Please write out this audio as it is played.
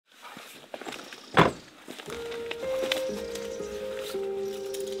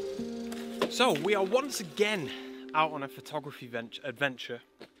So we are once again out on a photography adventure,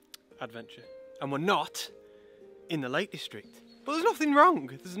 and we're not in the Lake District. But there's nothing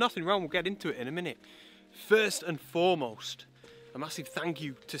wrong. There's nothing wrong. We'll get into it in a minute. First and foremost, a massive thank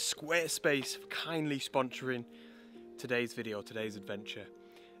you to Squarespace for kindly sponsoring today's video, today's adventure.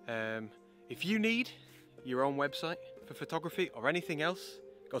 If you need your own website for photography or anything else,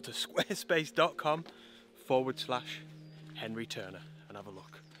 go to squarespace.com/Henry Turner and have a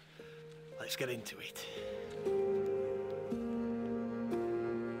look. Let's get into it.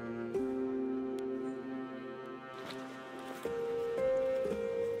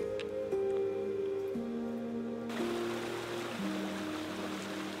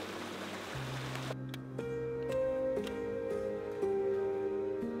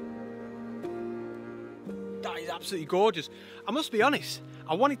 That is absolutely gorgeous. I must be honest,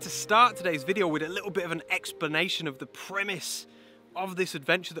 I wanted to start today's video with a little bit of an explanation of the premise of this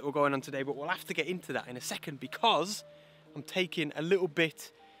adventure that we're going on today, but we'll have to get into that in a second because I'm taking a little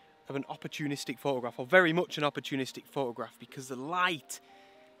bit of an opportunistic photograph, or very much an opportunistic photograph, because the light,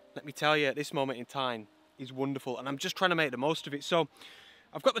 let me tell you, at this moment in time is wonderful, and I'm just trying to make the most of it. So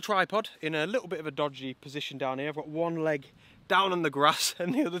I've got the tripod in a little bit of a dodgy position down here. I've got one leg down on the grass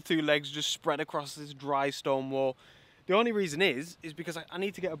and the other two legs just spread across this dry stone wall. The only reason is because I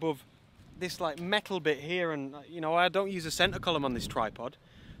need to get above this like metal bit here, and you know, I don't use a center column on this tripod,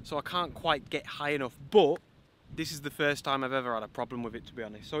 so I can't quite get high enough. But this is the first time I've ever had a problem with it, to be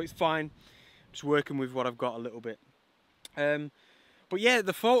honest, so it's fine. Just working with what I've got a little bit. But yeah,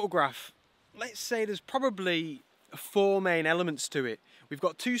 the photograph, let's say there's probably 4 main elements to it. We've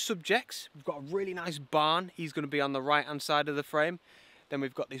got 2 subjects. We've got a really nice barn. He's going to be on the right hand side of the frame. Then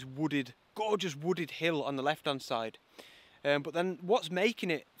we've got this wooded, gorgeous wooded hill on the left hand side. But then what's making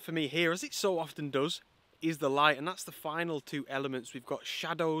it for me here, as it so often does, is the light, and that's the final 2 elements. We've got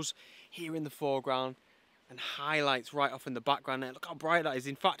shadows here in the foreground and highlights right off in the background there. Look how bright that is.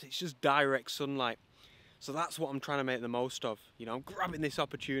 In fact, it's just direct sunlight. So that's what I'm trying to make the most of. You know, I'm grabbing this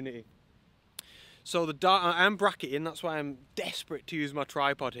opportunity. So the dark, I am bracketing, that's why I'm desperate to use my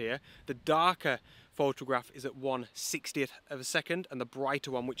tripod here. The darker photograph is at 1/60th of a second, and the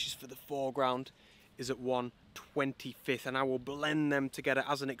brighter one, which is for the foreground, is at 1/25th, and I will blend them together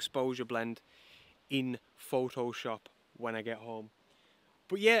as an exposure blend in Photoshop when I get home.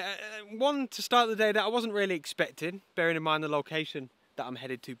 But yeah, one to start the day that I wasn't really expecting, bearing in mind the location that I'm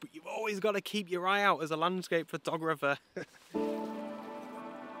headed to, but you've always got to keep your eye out as a landscape photographer.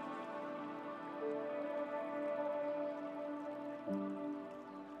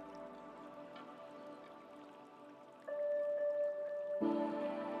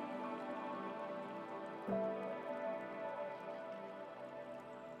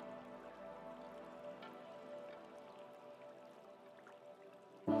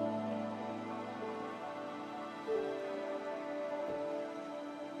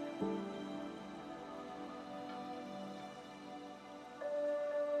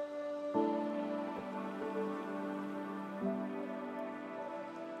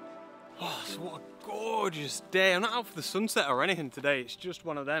 Oh, so what a gorgeous day. I'm not out for the sunset or anything today, it's just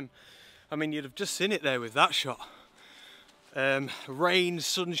one of them. I mean, you'd have just seen it there with that shot. Rain,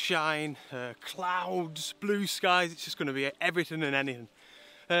 sunshine, clouds, blue skies, it's just going to be everything and anything.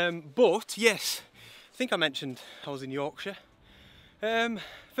 But yes, I think I mentioned I was in Yorkshire.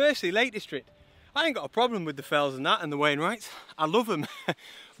 Firstly, Lake District. I ain't got a problem with the fells and that and the Wainwrights. I love them.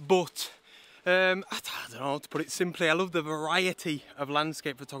 But I don't know, to put it simply, I love the variety of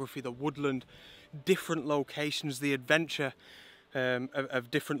landscape photography, the woodland, different locations, the adventure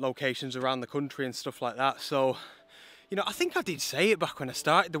of different locations around the country and stuff like that. So, you know, I think I did say it back when I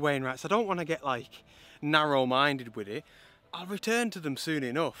started the Wainwrights. I don't want to get like narrow-minded with it. I'll return to them soon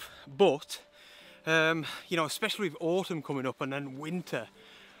enough. But, you know, especially with autumn coming up and then winter,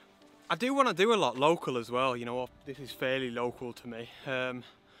 I do want to do a lot local as well. You know, this is fairly local to me.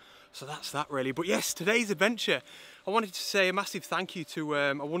 So that's that really. But yes, today's adventure, I wanted to say a massive thank you to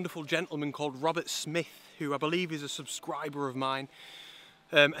a wonderful gentleman called Robert Smith, who I believe is a subscriber of mine.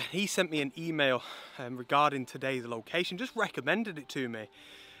 He sent me an email regarding today's location, just recommended it to me.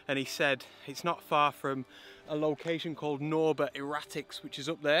 And he said it's not far from a location called Norbert Erratics, which is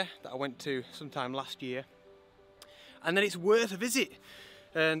up there, that I went to sometime last year. And then it's worth a visit.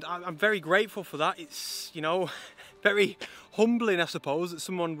 And I'm very grateful for that. It's, you know, very humbling, I suppose, that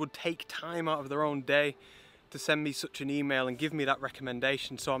someone would take time out of their own day to send me such an email and give me that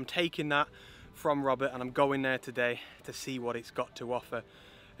recommendation. So I'm taking that from Robert and I'm going there today to see what it's got to offer.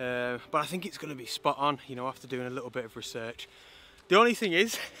 But I think it's going to be spot on, you know, after doing a little bit of research. The only thing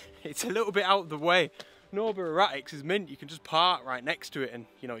is, it's a little bit out of the way Nova Erratics is mint. You can just park right next to it and,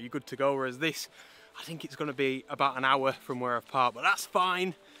 you know, you're good to go. Whereas this, I think it's going to be about an hour from where I've parked, but that's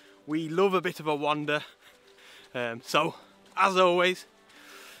fine. We love a bit of a wander. So, as always,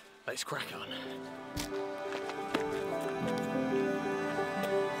 let's crack on.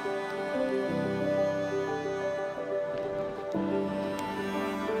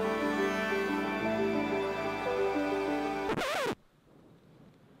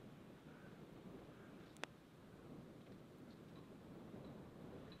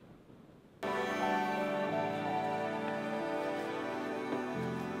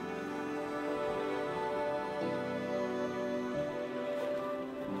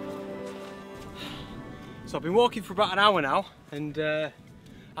 So I've been walking for about an hour now, and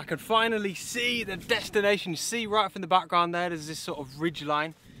I can finally see the destination. You see right from the background there's this sort of ridge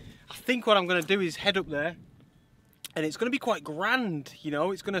line. I think what I'm going to do is head up there, and it's going to be quite grand, you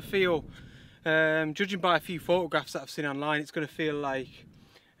know. It's going to feel, judging by a few photographs that I've seen online, it's going to feel like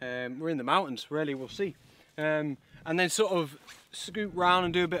we're in the mountains, really. We'll see. And then sort of scoot round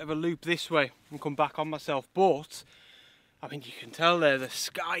and do a bit of a loop this way and come back on myself. But I mean, you can tell there, the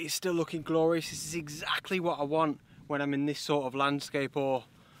sky is still looking glorious. This is exactly what I want when I'm in this sort of landscape, or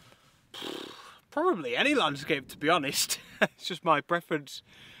probably any landscape, to be honest. It's just my preference.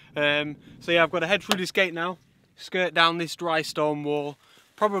 So yeah, I've got to head through this gate now, skirt down this dry stone wall,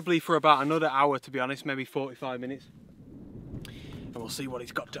 probably for about another hour, to be honest, maybe 45 minutes. And we'll see what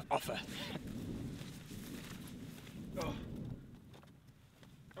it's got to offer. Oh.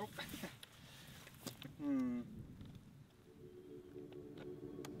 Oh.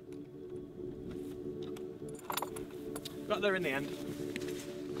 Got there in the end.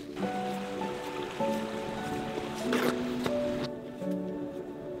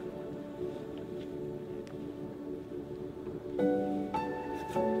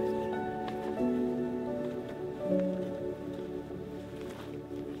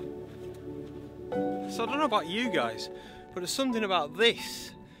 So I don't know about you guys, but there's something about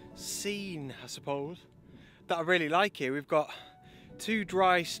this scene, I suppose, that I really like here. We've got two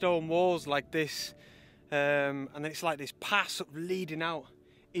dry stone walls like this, and then it's like this pass sort of leading out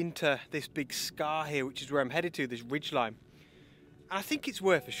into this big scar here, which is where I'm headed to, this ridge line. And I think it's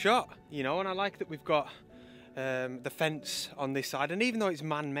worth a shot, you know, and I like that we've got the fence on this side, and even though it's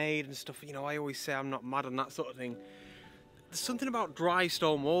man-made and stuff, you know, I always say I'm not mad on that sort of thing. There's something about dry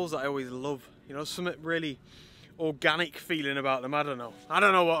stone walls that I always love, you know, something really organic feeling about them. I don't know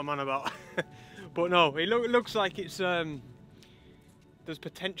what I'm on about. But no, it looks like it's there's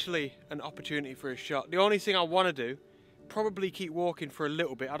potentially an opportunity for a shot. The only thing I want to do, probably keep walking for a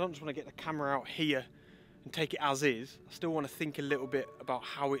little bit. I don't just want to get the camera out here and take it as is. I still want to think a little bit about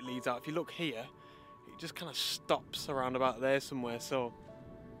how it leads out. If you look here, it just kind of stops around about there somewhere. So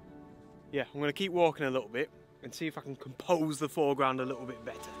yeah, I'm going to keep walking a little bit and see if I can compose the foreground a little bit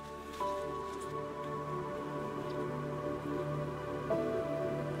better.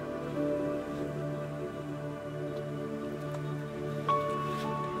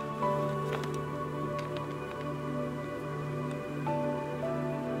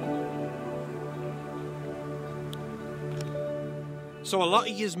 So a lot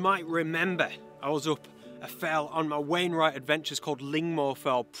of yous might remember I was up a fell on my Wainwright adventures called Lingmore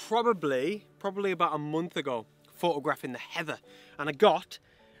Fell probably about a month ago, photographing the heather, and I got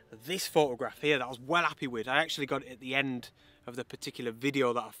this photograph here that I was well happy with. I actually got it at the end of the particular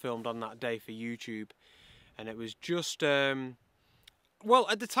video that I filmed on that day for YouTube, and it was just well,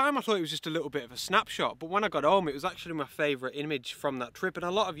 at the time I thought it was just a little bit of a snapshot, but when I got home it was actually my favourite image from that trip, and a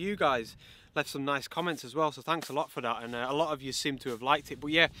lot of you guys left some nice comments as well, so thanks a lot for that, and a lot of you seem to have liked it.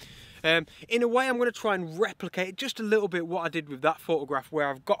 But yeah, in a way I'm going to try and replicate just a little bit what I did with that photograph, where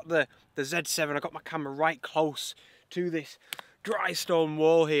I've got the Z7, I've got my camera right close to this dry stone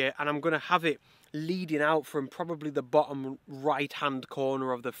wall here, and I'm going to have it leading out from probably the bottom right hand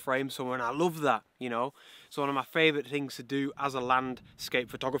corner of the frame somewhere, and I love that, you know. So one of my favourite things to do as a landscape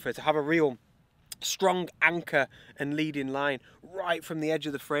photographer, to have a real strong anchor and leading line right from the edge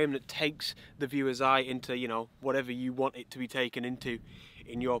of the frame that takes the viewer's eye into, you know, whatever you want it to be taken into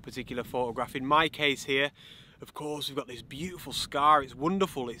in your particular photograph. In my case here, of course, we've got this beautiful scar. It's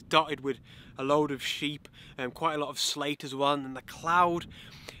wonderful. It's dotted with a load of sheep and quite a lot of slate as well, and then the cloud.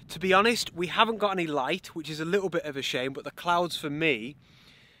 To be honest, we haven't got any light, which is a little bit of a shame, but the clouds for me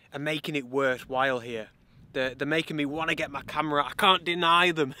are making it worthwhile here. They're making me want to get my camera. I can't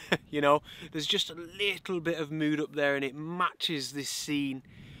deny them, you know. There's just a little bit of mood up there, and it matches this scene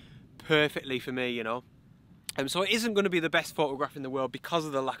perfectly for me, you know. So it isn't going to be the best photograph in the world because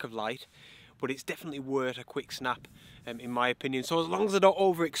of the lack of light, but it's definitely worth a quick snap, in my opinion. So as long as I don't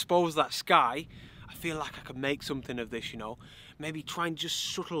overexpose that sky, I feel like I could make something of this, you know. Maybe try and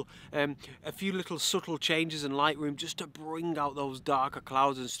just a few little subtle changes in Lightroom just to bring out those darker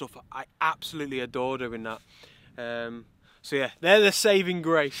clouds and stuff. I absolutely adore doing that. So yeah, they're the saving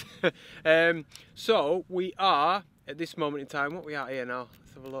grace. So we are, at this moment in time, what are we at here now?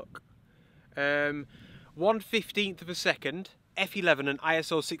 Let's have a look. 1/15 of a second, f11 and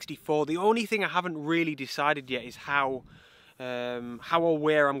ISO 64. The only thing I haven't really decided yet is how or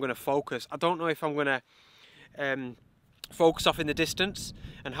where I'm going to focus. I don't know if I'm going to focus off in the distance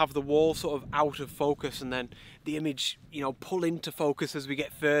and have the wall sort of out of focus and then the image, you know, pull into focus as we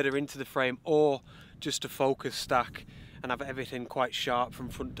get further into the frame, or just a focus stack and have everything quite sharp from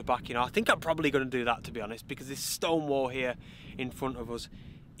front to back. You know, I think I'm probably going to do that, to be honest, because this stone wall here in front of us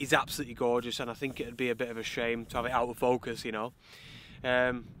is absolutely gorgeous, and I think it'd be a bit of a shame to have it out of focus, you know.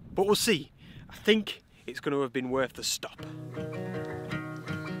 But we'll see. I think it's going to have been worth the stop.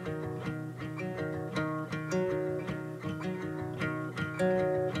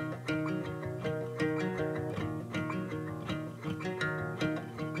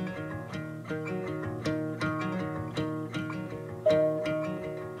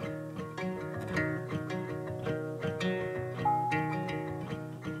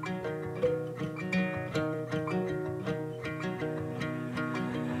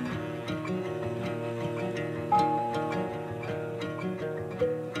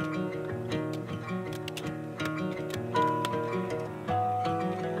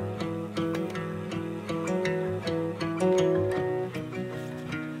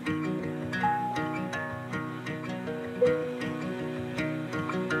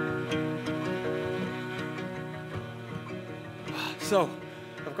 So,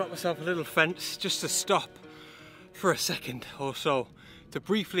 I've got myself a little fence just to stop for a second or so to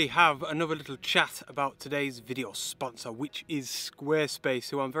briefly have another little chat about today's video sponsor, which is Squarespace,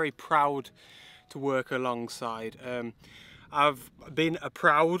 who I'm very proud to work alongside. I've been a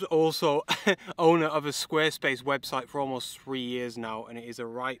proud also owner of a Squarespace website for almost 3 years now, and it is a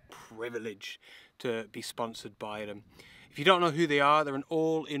right privilege to be sponsored by them. If you don't know who they are, they're an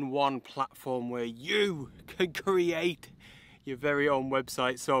all-in-one platform where you can create your very own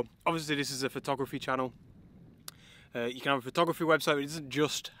website. So obviously this is a photography channel. You can have a photography website, but it doesn't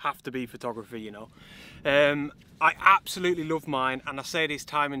just have to be photography, you know. I absolutely love mine, and I say this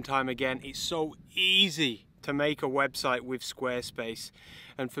time and time again, it's so easy to make a website with Squarespace,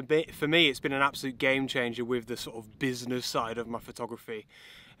 and for me it's been an absolute game changer with the sort of business side of my photography,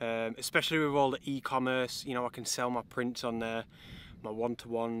 especially with all the e-commerce. You know, I can sell my prints on there, my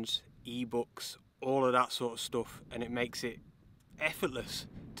one-to-ones, ebooks, all of that sort of stuff, and it makes it effortless,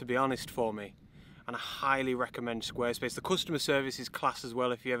 to be honest, for me. And I highly recommend Squarespace. The customer service is class as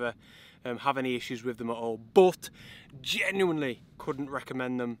well if you ever have any issues with them at all, but genuinely couldn't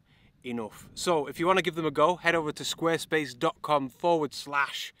recommend them enough. So if you want to give them a go, head over to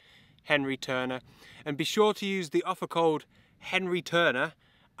squarespace.com/Henry Turner, and be sure to use the offer code Henry Turner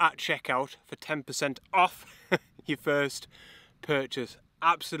at checkout for 10% off your first purchase.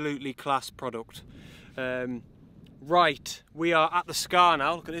 Absolutely class product. Right, we are at the scar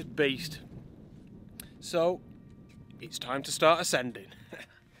now. Look at this beast. So it's time to start ascending.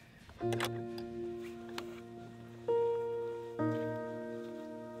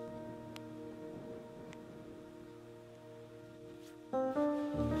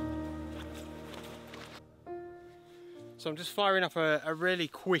 So I'm just firing off a really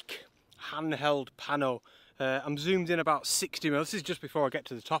quick handheld pano. I'm zoomed in about 60 mil. This is just before I get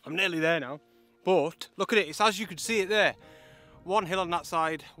to the top. I'm nearly there now. But look at it, it's as you could see it there. One hill on that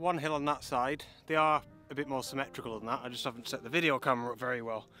side, one hill on that side. They are a bit more symmetrical than that. I just haven't set the video camera up very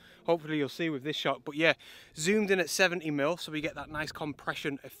well. Hopefully you'll see with this shot. But yeah, zoomed in at 70 mil, so we get that nice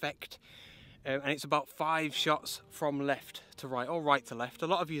compression effect. And it's about 5 shots from left to right, or right to left. A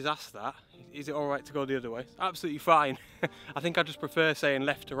lot of you asked that. Is it all right to go the other way? Absolutely fine. I think I just prefer saying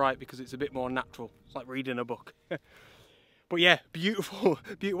left to right because it's a bit more natural. It's like reading a book. But yeah, beautiful,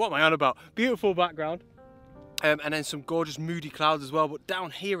 what am I on about? Beautiful background. And then some gorgeous moody clouds as well. But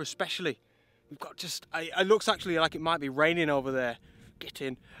down here especially, we've got just, it looks actually like it might be raining over there. Get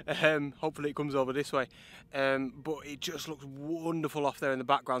in. Hopefully it comes over this way. But it just looks wonderful off there in the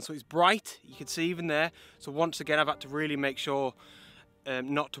background. So it's bright, you can see even there. So once again, I've had to really make sure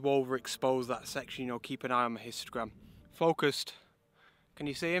not to overexpose that section, you know, keep an eye on my histogram. Focused. Can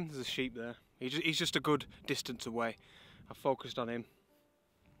you see him? There's a sheep there. He's just a good distance away. I've focused on him.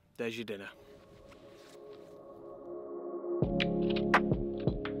 There's your dinner.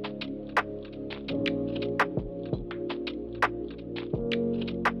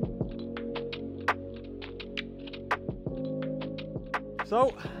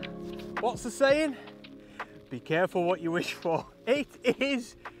 So, What's the saying? Be careful what you wish for. It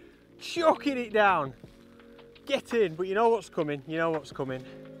is chucking it down. Get in, but you know what's coming, you know what's coming.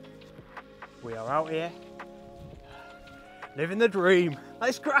 We are out here, living the dream.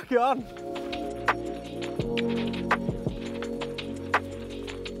 Let's crack on.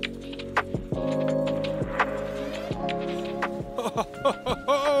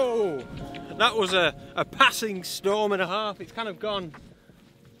 That was a passing storm and a half. It's kind of gone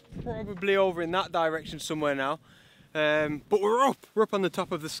probably over in that direction somewhere now. But we're up on the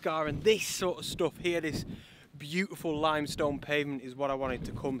top of the scar, and this sort of stuff here, this beautiful limestone pavement, is what I wanted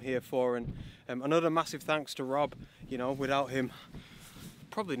to come here for. And another massive thanks to Rob. You know, without him,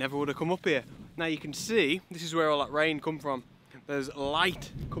 probably never would have come up here. Now you can see, this is where all that rain come from. There's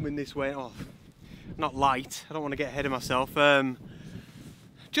light coming this way. Oh, not light, I don't want to get ahead of myself.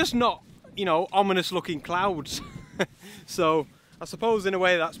 Just not, you know, ominous looking clouds. So I suppose in a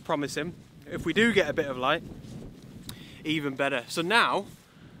way that's promising. If we do get a bit of light, even better. So now,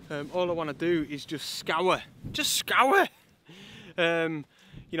 all I want to do is just scour.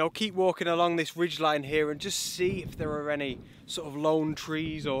 You know, keep walking along this ridge line here and just see if there are any sort of lone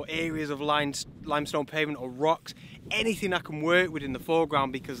trees or areas of limestone pavement or rocks, anything I can work with in the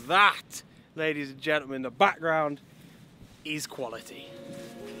foreground, because that, ladies and gentlemen, the background is quality.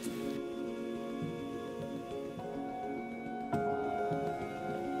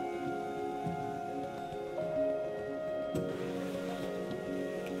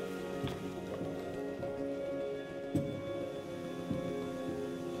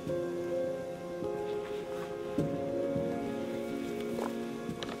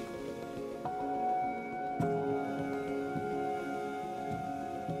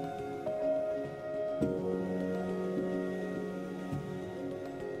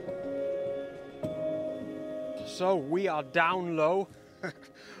 So we are down low,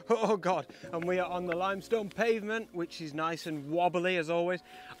 oh God, and we are on the limestone pavement, which is nice and wobbly as always.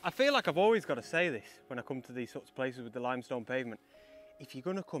 I feel like I've always got to say this when I come to these sorts of places with the limestone pavement. If you're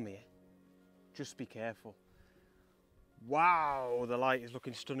going to come here, just be careful. Wow, the light is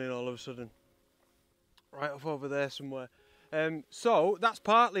looking stunning all of a sudden. Right up over there somewhere. So that's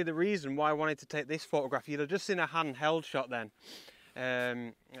partly the reason why I wanted to take this photograph. You'd have just seen a handheld shot then.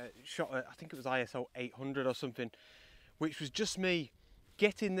 Shot at, I think it was ISO 800 or something, which was just me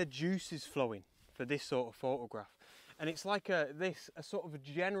getting the juices flowing for this sort of photograph. And it's like a sort of a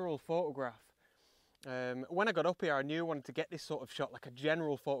general photograph. When I got up here, I knew I wanted to get this sort of shot, like a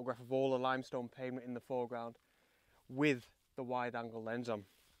general photograph of all the limestone pavement in the foreground with the wide angle lens on.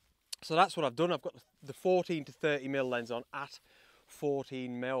 So that's what I've done. I've got the 14 to 30mm lens on at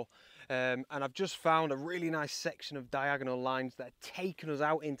 14mm. And I've just found a really nice section of diagonal lines that are taking us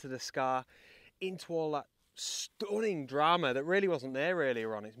out into the scar, into all that stunning drama that really wasn't there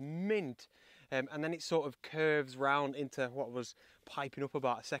earlier on. It's mint. And then it sort of curves round into what was piping up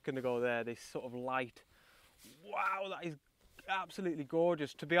about a second ago there, this sort of light. Wow, that is absolutely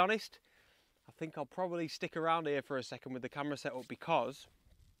gorgeous. To be honest, I think I'll probably stick around here for a second with the camera set up, because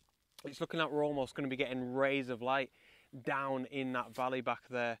it's looking like we're almost going to be getting rays of light down in that valley back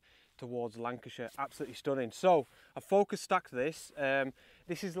there towards Lancashire. Absolutely stunning. So I focus stacked this.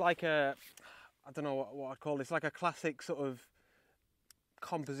 This is like a, I don't know what I'd call this, like a classic sort of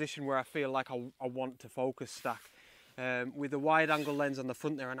composition where I feel like I want to focus stack with a wide angle lens on the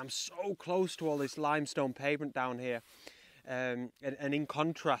front there, and I'm so close to all this limestone pavement down here. And in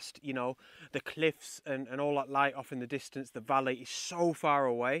contrast, you know, the cliffs and all that light off in the distance, the valley is so far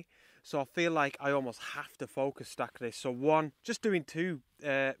away. So I feel like I almost have to focus stack this. So one, just doing two,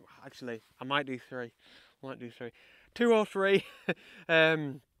 actually, I might do three. Two or three.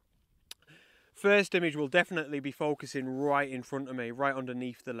 First image will definitely be focusing right in front of me, right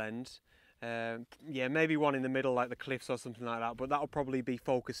underneath the lens. Yeah, maybe one in the middle, like the cliffs or something like that, but that'll probably be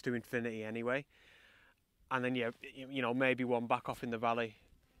focused to infinity anyway. And then, yeah, you know, maybe one back off in the valley,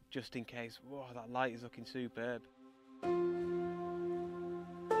 just in case. Whoa, that light is looking superb.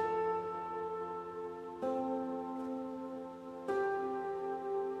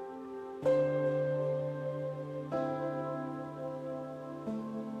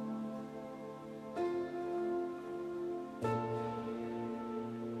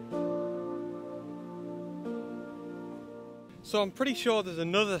 So I'm pretty sure there's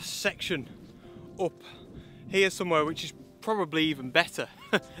another section up here somewhere which is probably even better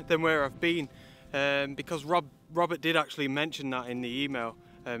than where I've been, because Robert did actually mention that in the email.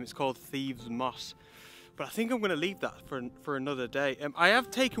 It's called Thieves Moss, but I think I'm going to leave that for another day. I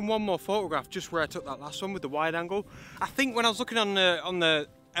have taken one more photograph just where I took that last one with the wide angle. I think when I was looking on the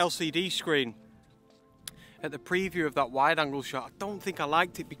LCD screen, at the preview of that wide angle shot, I don't think I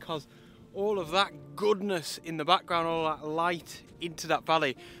liked it because all of that goodness in the background, all that light into that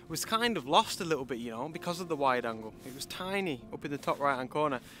valley was kind of lost a little bit, you know, because of the wide angle. It was tiny up in the top right hand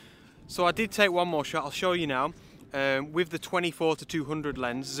corner. So I did take one more shot, I'll show you now, with the 24-200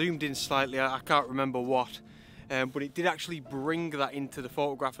 lens, zoomed in slightly, I can't remember what, but it did actually bring that into the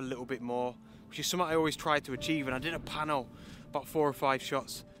photograph a little bit more, which is something I always try to achieve, and I did a panel, about 4 or 5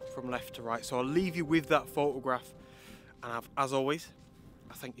 shots from left to right. So I'll leave you with that photograph, and as always,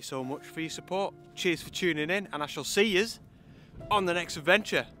 I thank you so much for your support. Cheers for tuning in, and I shall see you on the next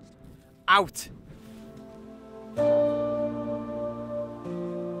adventure. Out.